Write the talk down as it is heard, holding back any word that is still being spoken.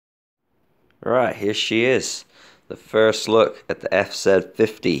Right, here she is. The first look at the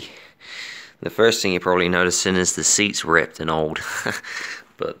FZ50. The first thing you're probably noticing is the seat's ripped and old.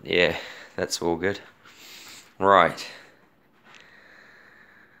 But yeah, that's all good. Right.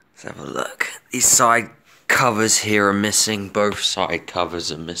 Let's have a look. These side covers here are missing. Both side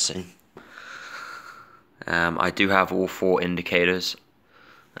covers are missing. I do have all four indicators.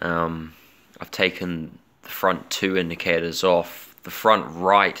 I've taken the front two indicators off. The front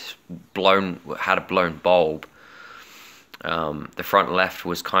right had a blown bulb. The front left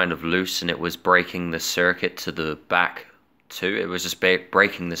was kind of loose and it was breaking the circuit to the back too. It was just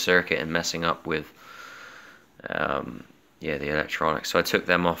breaking the circuit and messing up with yeah, the electronics. So I took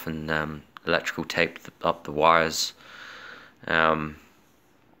them off and electrical taped up the wires.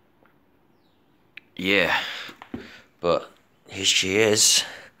 Yeah, but here she is.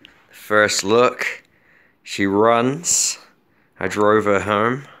 First look. She runs. I drove her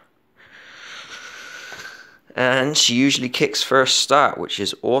home. And she usually kicks first start, which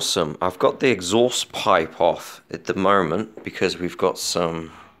is awesome. I've got the exhaust pipe off at the moment because we've got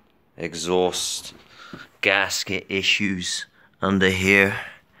some exhaust gasket issues under here.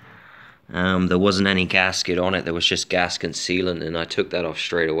 There wasn't any gasket on it, there was just gasket sealant, and I took that off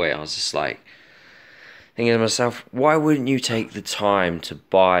straight away. I was just like thinking to myself, why wouldn't you take the time to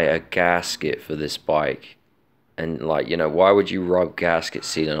buy a gasket for this bike? And like, you know, why would you rub gasket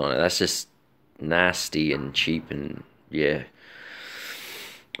sealant on it? That's just nasty and cheap, and yeah.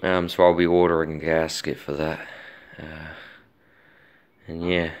 So I'll be ordering a gasket for that. And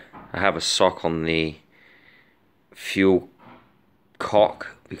yeah, I have a sock on the fuel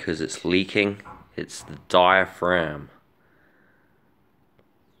cock because it's leaking. It's the diaphragm.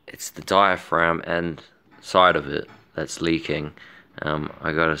 It's the diaphragm and side of it that's leaking.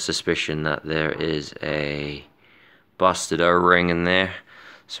 I got a suspicion that there is a busted O-ring in there,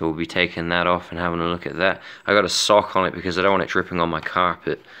 so we'll be taking that off and having a look at that. I got a sock on it because I don't want it dripping on my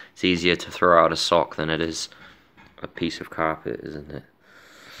carpet. It's easier to throw out a sock than it is a piece of carpet, isn't it?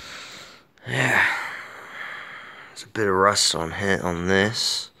 Yeah, there's a bit of rust on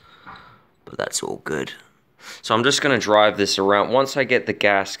this, but that's all good. So I'm just going to drive this around. Once I get the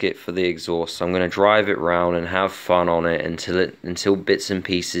gasket for the exhaust, I'm going to drive it around and have fun on it until bits and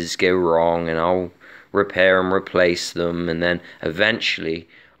pieces go wrong, and I'll repair and replace them, and then eventually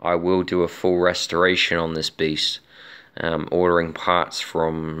I will do a full restoration on this beast. Ordering parts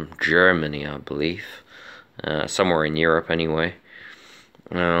from Germany, I believe, somewhere in Europe anyway.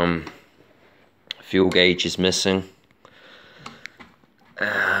 Fuel gauge is missing.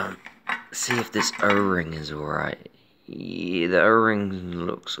 See if this O-ring is alright. Yeah, the O-ring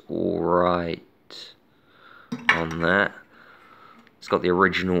looks alright on that. It's got the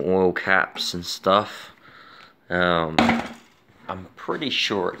original oil caps and stuff. I'm pretty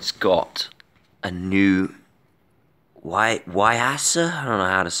sure it's got a new Wyasa? I don't know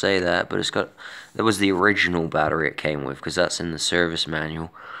how to say that, but that was the original battery it came with, because that's in the service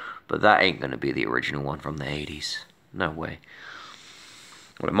manual. But that ain't gonna be the original one from the 80s. No way.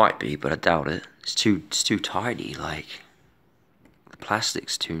 Well, it might be, but I doubt it. It's too tidy, like the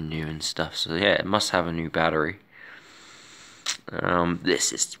plastic's too new and stuff. So yeah, it must have a new battery.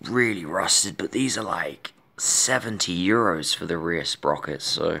 This is really rusted, but these are like 70 euros for the rear sprockets,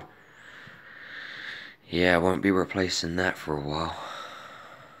 so yeah, I won't be replacing that for a while.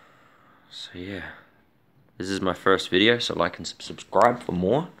 So yeah, this is my first video, so like and subscribe for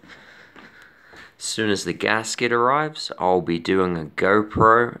more. As soon as the gasket arrives, I'll be doing a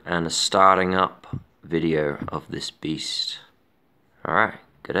GoPro and a starting up video of this beast. Alright,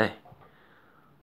 good day.